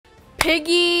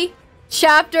Piggy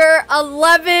chapter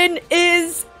 11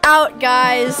 is out,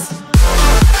 guys.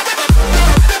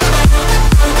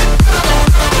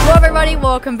 Hello everybody,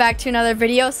 welcome back to another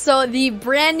video. So the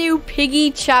brand new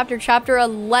Piggy chapter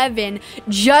 11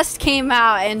 just came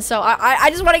out, and so I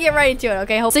just want to get right into it,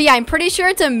 okay? So yeah, I'm pretty sure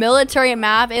it's a military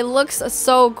map. It looks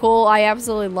so cool. I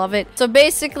absolutely love it. So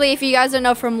basically, if you guys don't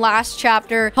know from last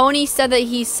chapter, Pony said that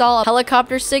he saw a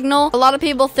helicopter signal. A lot of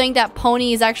people think that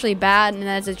Pony is actually bad and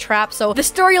that it's a trap. So the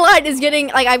storyline is getting,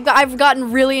 like, I've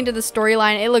gotten really into the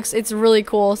storyline. It's really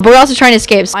cool. But we're also trying to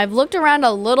escape. So I've looked around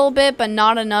a little bit, but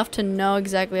not enough to know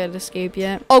exactly how to escape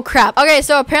yet. Oh crap. Okay,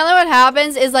 so apparently what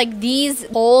happens is, like, these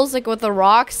holes, like with the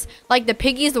rocks, like the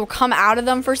piggies will come out of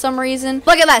them for some reason.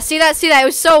 Look at that. See that? It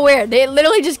was so weird. It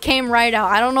literally just came right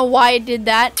out. I don't know why it did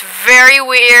that. It's very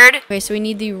weird. Okay, so we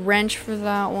need the wrench for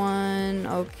that one.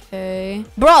 Okay.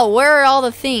 Bro, where are all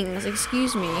the things?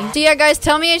 Excuse me. So yeah, guys,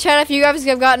 tell me in chat if you guys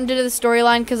have gotten into the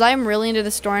storyline, because I'm really into the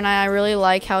storyline. I really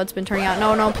like how it's been turning out.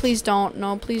 No, please don't.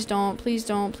 No, please don't. Please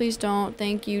don't. Please don't.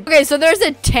 Thank you. Okay, so there's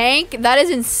a tank. That is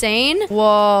insane.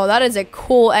 Whoa, that is a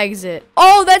cool exit.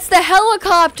 Oh, that's the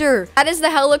helicopter. That is the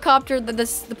helicopter,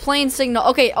 the plane signal.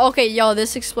 Okay, yo,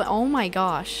 this explain. Oh my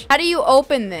gosh. How do you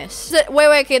open this?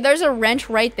 Wait, okay, there's a wrench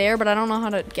right there, but I don't know how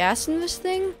to gas in this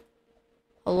thing.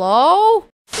 Hello?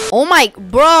 Oh my,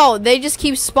 bro, they just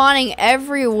keep spawning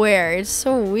everywhere. It's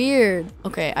so weird.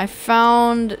 Okay, I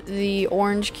found the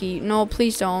orange key. No,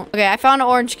 please don't. Okay, I found an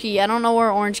orange key. I don't know where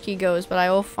orange key goes, but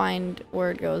I will find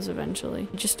where it goes eventually.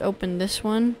 Just open this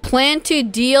one. Plan to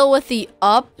deal with the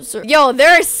ups. Yo,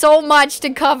 there is so much to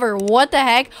cover. What the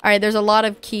heck? All right, there's a lot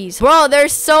of keys. Bro,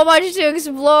 there's so much to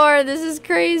explore. This is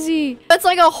crazy. That's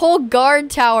like a whole guard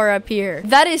tower up here.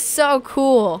 That is so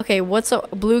cool. Okay, what's a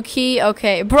blue key?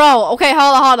 Okay, bro. Okay,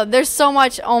 hold on. There's so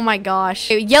much. Oh my gosh.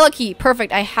 Okay, yellow key.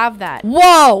 Perfect. I have that.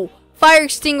 Whoa. Fire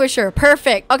extinguisher.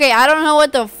 Perfect. Okay, I don't know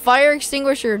what the fire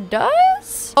extinguisher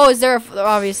does. Oh, is there a...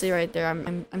 Obviously right there.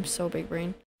 I'm so big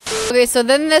brain. Okay, so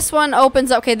then this one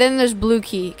opens up. Okay, then there's blue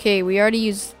key. Okay, we already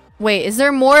used... Wait, is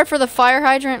there more for the fire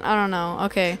hydrant? I don't know.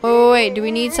 Okay. Wait. Do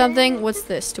we need something? What's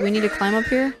this? Do we need to climb up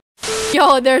here?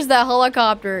 Yo, there's that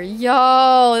helicopter.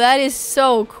 Yo, that is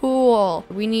so cool.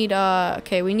 We need,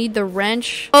 okay, we need the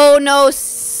wrench. Oh, no.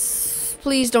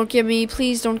 Please don't get me.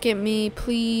 Please don't get me.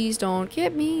 Please don't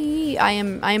get me. I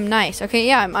am nice. Okay,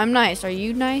 yeah, I'm nice. Are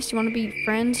you nice? You want to be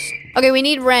friends? Okay, we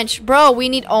need wrench. Bro, we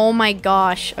need... Oh, my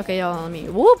gosh. Okay, y'all, let me...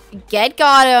 Whoop.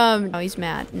 Got him. Oh, he's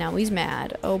mad. Now he's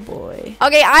mad. Oh, boy.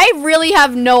 Okay, I really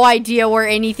have no idea where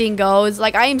anything goes.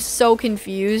 Like, I am so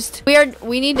confused.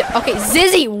 We need... Okay,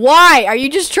 Zizzy, why? Are you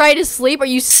just trying to sleep? Are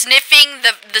you sniffing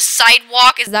the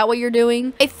sidewalk? Is that what you're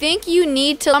doing? I think you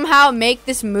need to somehow make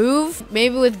this move.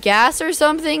 Maybe with gas or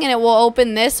something, and it will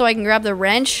open this so I can grab the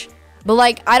wrench. But,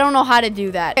 like, I don't know how to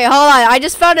do that. Okay, hold on. I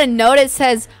just found a note. It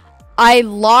says... I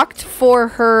locked for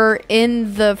her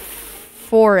in the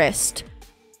forest.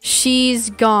 She's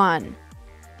gone.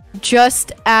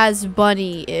 Just as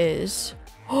Bunny is.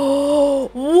 Whoa!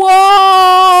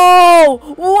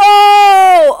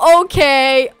 Whoa!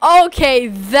 Okay,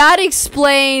 that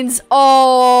explains.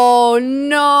 Oh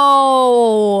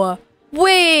no!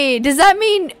 Wait, does that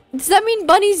mean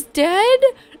Bunny's dead?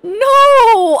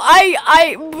 No!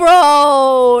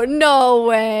 Bro, no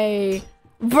way.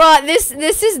 Bruh,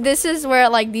 this is where,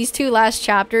 like, these two last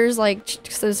chapters, like,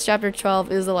 this chapter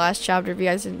 12 is the last chapter, if you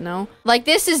guys didn't know. Like,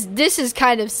 this is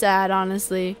kind of sad,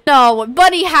 honestly. No,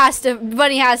 Bunny has to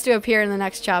appear in the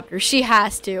next chapter. She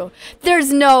has to.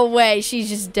 There's no way she's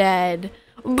just dead.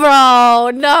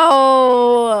 Bro,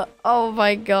 no. Oh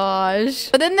my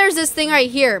gosh. But then there's this thing right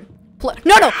here.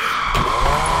 No.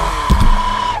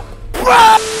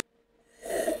 Bro!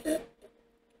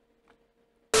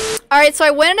 Alright, so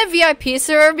I went in a VIP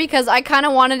server because I kind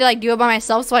of wanted to, like, do it by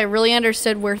myself, so I really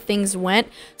understood where things went.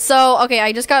 So, okay,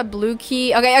 I just got blue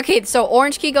key. Okay, so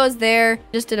orange key goes there.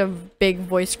 Just did a big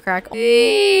voice crack.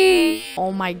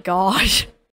 Oh my gosh.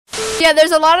 Yeah,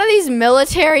 there's a lot of these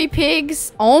military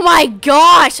pigs. Oh my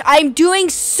gosh, I'm doing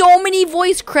so many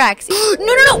voice cracks.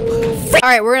 No. All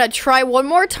right, we're gonna try one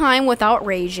more time without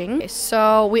raging. Okay,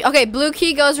 so okay, blue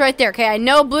key goes right there. Okay, I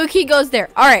know blue key goes there.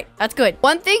 All right, that's good.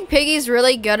 One thing Piggy's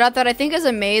really good at that I think is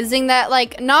amazing, that,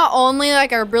 like, not only,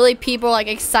 like, are really people, like,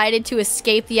 excited to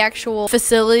escape the actual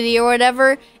facility or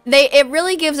whatever, it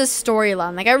really gives a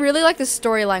storyline. Like, I really like the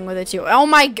storyline with it too. Oh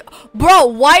my bro,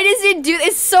 why does it do?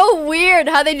 It's so weird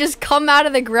how they just come out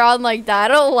of the ground like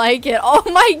that. I don't like it. Oh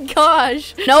my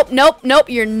gosh. Nope.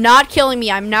 You're not killing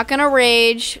me. I'm not gonna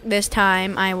rage this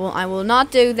time. I will not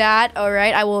do that. All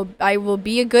right. I will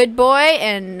be a good boy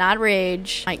and not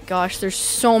rage. My gosh, there's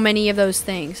so many of those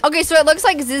things. Okay, so it looks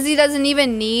like Zizzy doesn't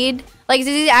even need, like,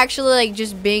 Zizzy's actually like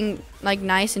just being like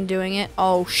nice and doing it.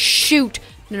 Oh shoot.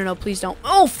 No, please don't.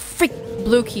 Oh, frick.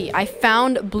 Blue key. I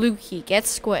found blue key. Get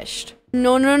squished.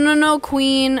 No,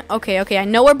 queen. Okay. I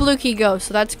know where blue key goes,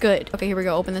 so that's good. Okay, here we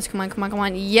go. Open this. Come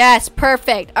on. Yes,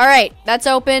 perfect. All right, that's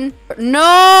open.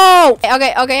 No.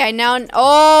 Okay. I now.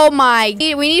 Oh my.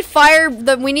 We need fire.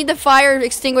 We need the fire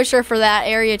extinguisher for that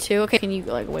area too. Okay, can you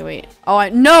like wait? Oh,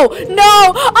 no.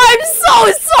 I'm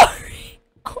so sorry.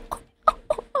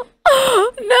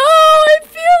 No, it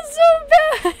feels so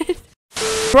bad.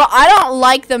 Bro, I don't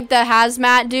like the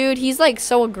hazmat dude. He's like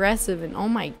so aggressive and oh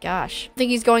my gosh. I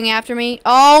think he's going after me.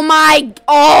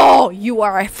 Oh, you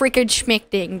are a freaking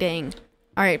schmick ding ding.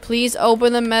 All right, please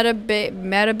open the meta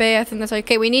bay. I think that's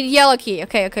okay. We need yellow key.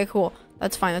 Okay, cool.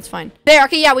 That's fine. There,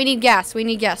 okay, yeah, we need gas.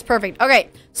 Perfect. Okay,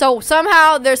 so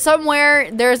somehow there's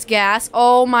gas.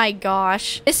 Oh my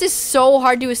gosh. This is so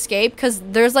hard to escape because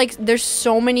there's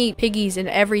so many piggies and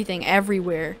everything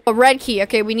everywhere. A red key.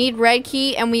 Okay, we need red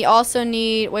key and we also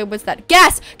need, wait, what's that?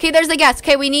 Gas! Okay, there's the gas.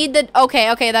 Okay, we need the,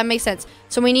 okay, that makes sense.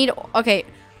 So we need, okay.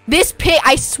 This pig,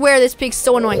 I swear this pig's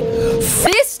so annoying.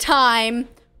 This time,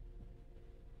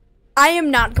 I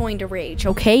am not going to rage,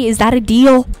 okay? Is that a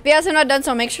deal? If you guys have not done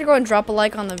so, make sure to go and drop a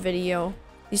like on the video.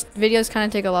 These videos kind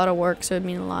of take a lot of work, so it'd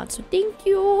mean a lot. So thank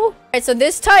you. All right, so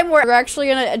this time we're actually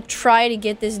gonna try to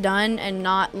get this done and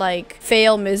not like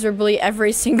fail miserably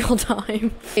every single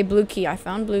time. Okay, blue key. I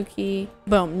found blue key.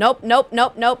 Boom. Nope.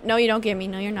 No, you don't get me.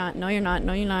 No, you're not.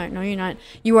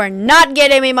 You are not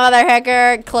getting me, mother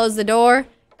hacker. Close the door.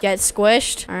 Get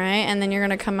squished. All right, and then you're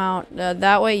gonna come out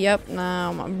that way. Yep.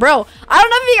 No, bro. I don't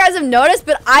know if you guys have noticed,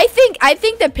 but I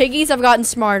think the piggies have gotten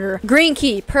smarter. Green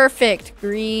key, perfect.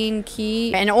 Green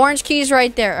key and orange keys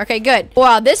right there. Okay, good.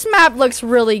 Wow, this map looks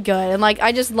really good, and like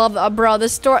I just love, bro. The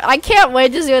story. I can't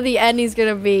wait to see what the ending's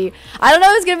gonna be. I don't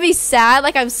know if it's gonna be sad.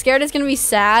 Like I'm scared it's gonna be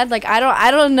sad. Like I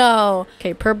don't know.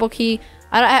 Okay, purple key.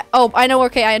 Oh, I know.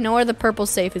 Okay, I know where the purple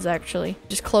safe is actually.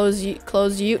 Just close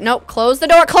you. Nope, close the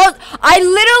door. Close. I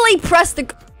literally pressed the.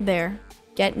 There.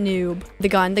 Get noob. The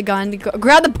gun.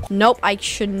 Grab the. Nope, I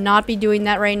should not be doing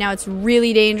that right now. It's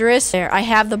really dangerous. There. I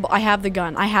have the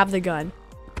gun.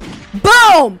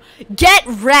 Boom! Get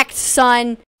wrecked,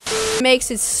 son.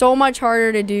 Makes it so much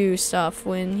harder to do stuff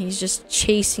when he's just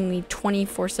chasing me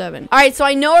 24/7. All right, so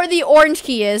I know where the orange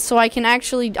key is, so I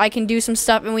can do some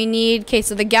stuff. And we need, okay,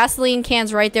 so the gasoline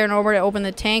can's right there in order to open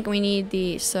the tank. We need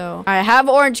these. So all right, I have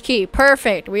orange key.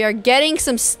 Perfect. We are getting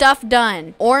some stuff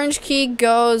done. Orange key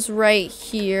goes right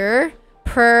here.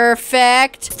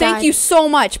 Perfect. Thank you so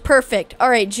much. Perfect.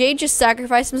 All right, Jade just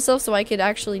sacrificed himself so I could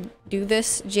actually do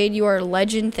this. Jade, you are a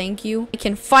legend. Thank you. I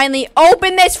can finally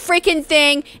open this freaking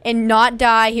thing and not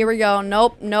die. Here we go.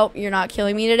 Nope. You're not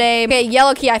killing me today. Okay,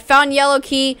 yellow key. I found yellow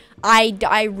key.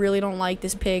 I really don't like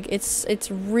this pig.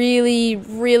 It's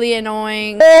really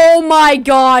annoying. Oh my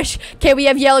gosh. Okay, we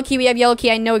have yellow key.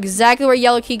 I know exactly where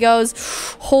yellow key goes.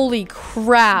 Holy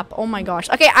crap. Oh my gosh.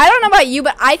 Okay, I don't know about you,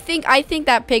 but I think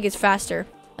that pig is faster.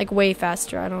 Like way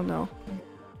faster. I don't know.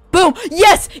 Boom!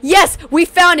 Yes! We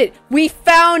found it!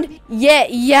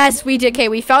 Yes, we did. Okay,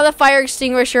 we found the fire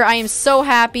extinguisher. I am so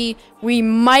happy. We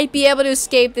might be able to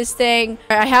escape this thing.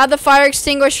 All right, I have the fire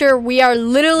extinguisher. We are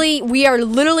literally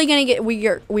gonna get. We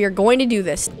are going to do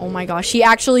this. Oh my gosh, he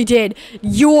actually did.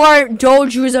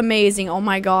 Doju is amazing. Oh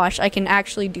my gosh, I can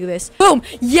actually do this. Boom!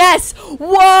 Yes!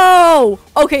 Whoa!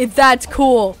 Okay, that's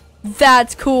cool.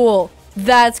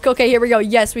 Okay. Here we go.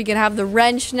 Yes, we can have the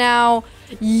wrench now.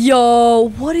 Yo,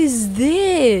 what is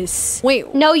this?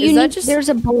 Wait, no, there's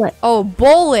a bullet. Oh,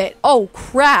 bullet. Oh,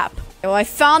 crap. Oh, I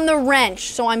found the wrench,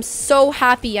 so I'm so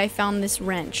happy I found this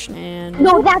wrench. And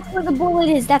no, that's where the bullet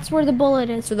is.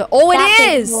 So it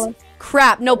is.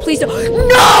 Crap. No, please don't.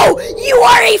 No! You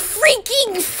are a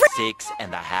freaking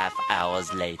 6.5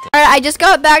 hours later. Alright, I just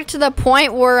got back to the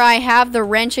point where I have the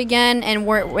wrench again,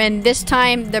 and this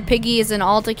time the piggy is an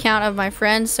alt account of my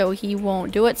friend, so he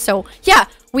won't do it. So, yeah,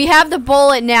 we have the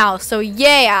bullet now. So,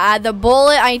 yeah, the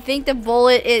bullet, I think the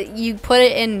bullet, you put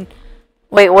it in...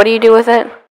 Wait, what do you do with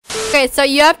it? Okay, so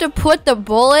you have to put the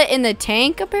bullet in the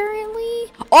tank,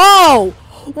 apparently? Oh!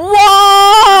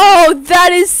 Whoa!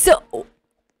 That is so...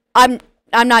 I'm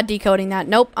not decoding that.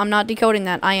 Nope, I'm not decoding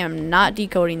that. I am not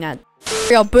decoding that.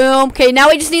 Here we go. Boom. Okay, now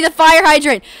we just need the fire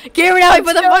hydrant. Okay, now we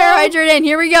put the fire hydrant in.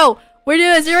 Here we go. We do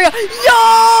this. Here we go.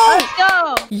 Yo! Let's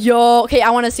go. Yo. Okay, I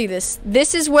want to see this.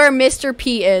 This is where Mr.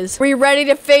 P is. Are you ready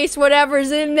to face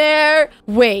whatever's in there?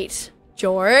 Wait.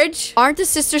 George? Aren't the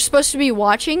sisters supposed to be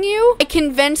watching you? I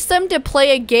convinced them to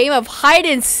play a game of hide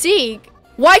and seek.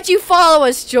 Why'd you follow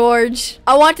us, George?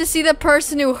 I want to see the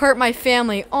person who hurt my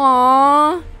family.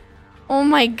 Aww. Oh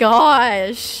my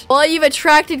gosh. Well, you've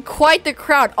attracted quite the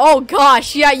crowd. Oh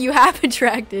gosh, yeah, you have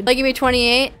attracted. Like, give me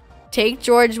 28. Take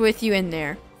George with you in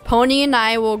there. Pony and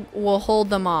I will hold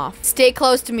them off. Stay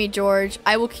close to me, George.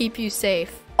 I will keep you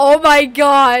safe. Oh my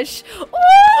gosh. Oh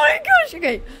my gosh.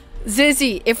 Okay.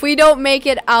 Zizzy, if we don't make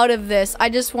it out of this, I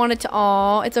just wanted to...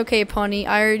 Aw, it's okay, Pony.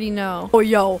 I already know. Oh,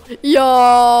 yo.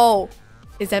 Yo.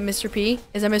 Is that Mr. P?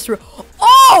 Is that Mr.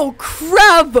 Oh,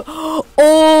 crap.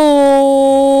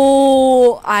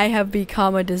 Oh, I have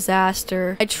become a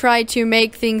disaster. I tried to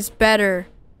make things better,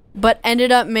 but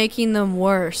ended up making them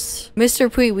worse.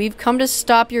 Mr. P, we've come to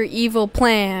stop your evil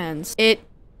plans. It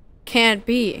can't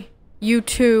be. You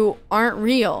two aren't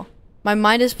real. My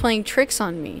mind is playing tricks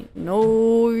on me.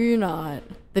 No, you're not.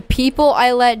 The people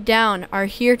I let down are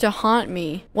here to haunt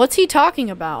me. What's he talking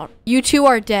about? You two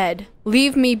are dead.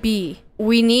 Leave me be.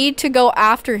 We need to go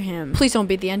after him. Please don't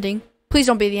be the ending. Please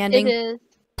don't be the ending. It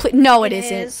is. No, it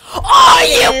isn't.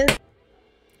 Oh, you!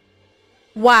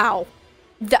 Wow.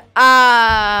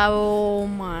 Oh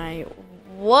my.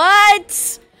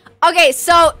 What? Okay,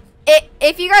 so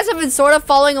if you guys have been sort of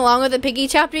following along with the Piggy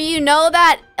chapter, you know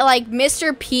that like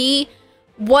Mr. P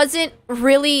wasn't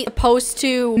really supposed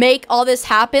to make all this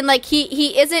happen. Like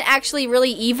he isn't actually really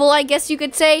evil, I guess you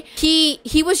could say.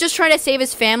 He was just trying to save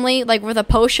his family like with a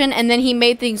potion, and then he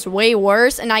made things way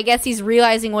worse, and I guess he's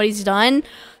realizing what he's done.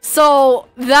 So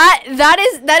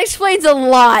that explains a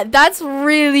lot. That's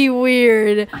really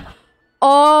weird.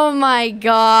 Oh my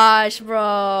gosh,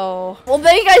 bro. Well,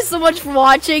 thank you guys so much for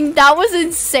watching. That was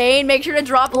insane. Make sure to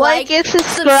drop a like and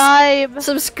subscribe.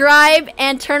 Subscribe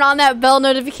and turn on that bell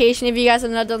notification if you guys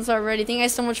have not done so already. Thank you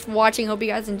guys so much for watching. Hope you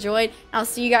guys enjoyed. I'll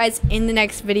see you guys in the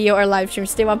next video or live stream.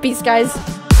 Stay well. Peace, guys.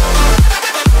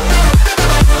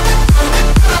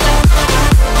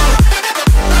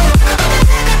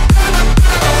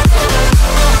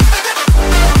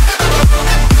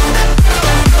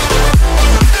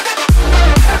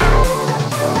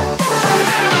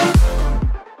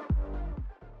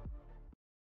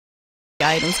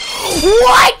 Items.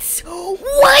 What?